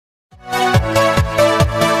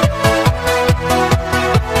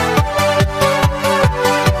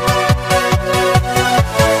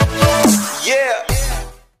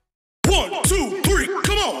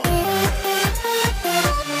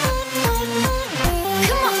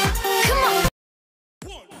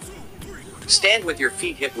Stand with your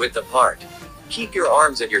feet hip width apart. Keep your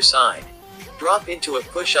arms at your side. Drop into a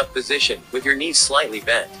push-up position, with your knees slightly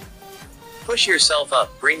bent. Push yourself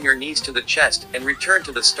up, bring your knees to the chest, and return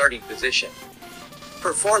to the starting position.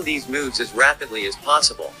 Perform these moves as rapidly as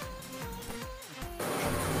possible.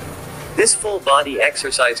 This full body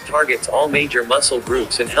exercise targets all major muscle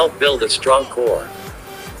groups and help build a strong core.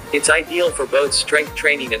 It's ideal for both strength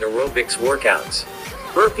training and aerobics workouts.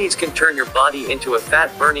 Burpees can turn your body into a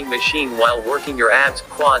fat-burning machine while working your abs,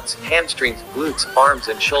 quads, hamstrings, glutes, arms,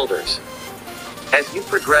 and shoulders. As you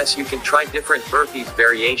progress, you can try different burpees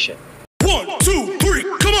variation. 1, 2, 3,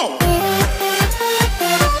 come on!